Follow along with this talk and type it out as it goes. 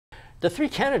The three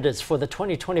candidates for the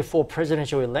 2024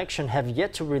 presidential election have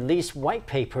yet to release white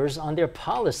papers on their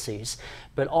policies,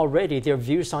 but already their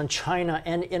views on China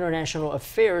and international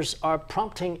affairs are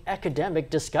prompting academic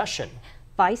discussion.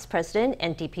 Vice President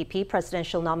and DPP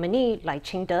presidential nominee Lai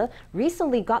Ching-te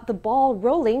recently got the ball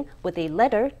rolling with a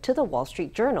letter to the Wall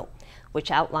Street Journal,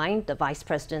 which outlined the vice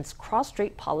president's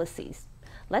cross-strait policies.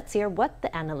 Let's hear what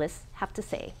the analysts have to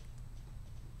say.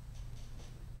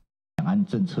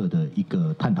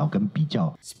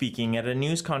 Speaking at a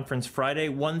news conference Friday,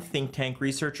 one think tank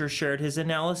researcher shared his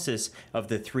analysis of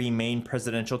the three main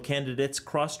presidential candidates'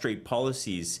 cross-strait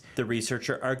policies. The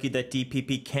researcher argued that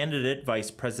DPP candidate Vice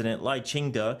President Lai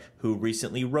Ching-te, who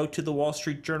recently wrote to the Wall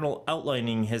Street Journal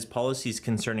outlining his policies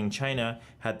concerning China,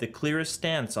 had the clearest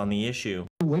stance on the issue.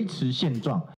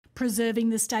 Preserving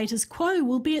the status quo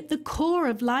will be at the core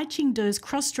of Lai Ching-te's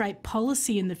cross-strait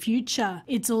policy in the future.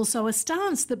 It's also a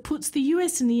stance that puts the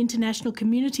US and the international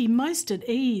community most at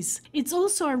ease. It's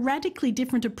also a radically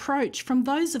different approach from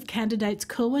those of candidates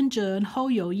Ke Wen-je and Hou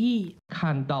You-yi.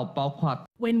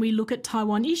 When we look at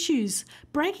Taiwan issues,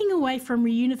 breaking away from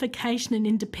reunification and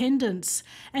independence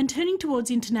and turning towards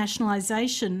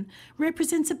internationalisation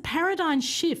represents a paradigm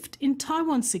shift in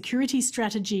Taiwan's security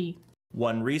strategy.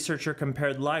 One researcher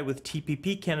compared Lai with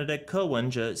TPP candidate Ke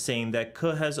Wen-je, saying that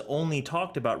Ke has only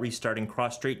talked about restarting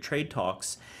cross-strait trade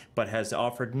talks, but has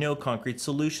offered no concrete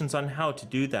solutions on how to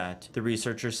do that. The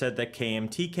researcher said that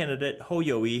KMT candidate Hou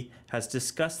You-yi has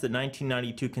discussed the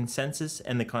 1992 consensus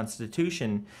and the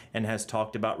Constitution and has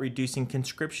talked about reducing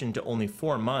conscription to only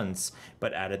 4 months,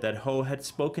 but added that Hou had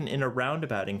spoken in a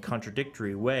roundabout and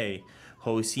contradictory way.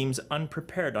 Hou seems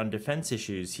unprepared on defense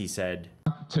issues, he said.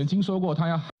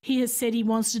 He has said he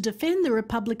wants to defend the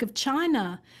Republic of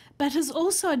China, but has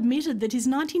also admitted that his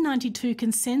 1992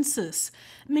 consensus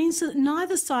means that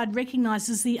neither side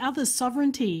recognises the other's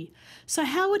sovereignty. So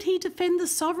how would he defend the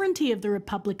sovereignty of the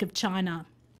Republic of China?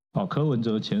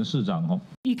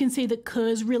 You can see that Ke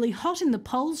is really hot in the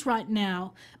polls right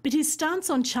now, but his stance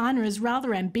on China is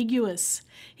rather ambiguous.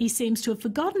 He seems to have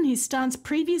forgotten his stance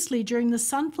previously during the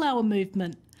Sunflower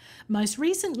Movement. Most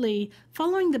recently,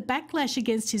 following the backlash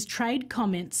against his trade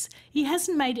comments, he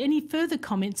hasn't made any further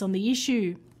comments on the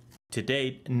issue. To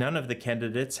date, none of the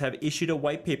candidates have issued a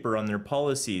white paper on their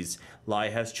policies. Lai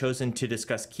has chosen to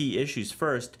discuss key issues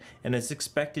first and is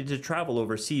expected to travel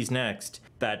overseas next.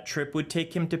 That trip would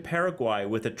take him to Paraguay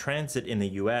with a transit in the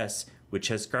US, which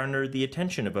has garnered the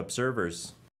attention of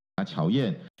observers.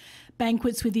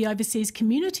 Banquets with the overseas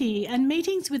community and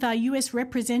meetings with our US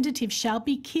representative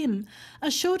Shelby Kim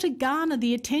are sure to garner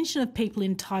the attention of people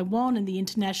in Taiwan and the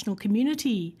international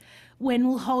community. When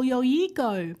will Hou You-yi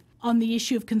go? On the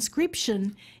issue of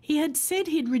conscription, he had said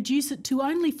he'd reduce it to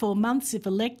only 4 months if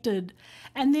elected,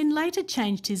 and then later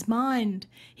changed his mind.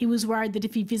 He was worried that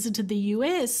if he visited the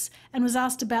US and was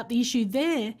asked about the issue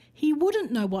there, he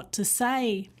wouldn't know what to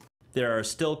say. There are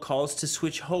still calls to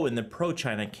switch Hou in the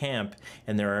pro-China camp,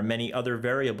 and there are many other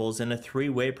variables in a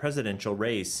three-way presidential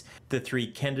race. The three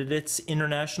candidates'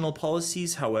 international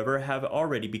policies, however, have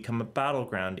already become a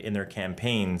battleground in their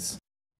campaigns.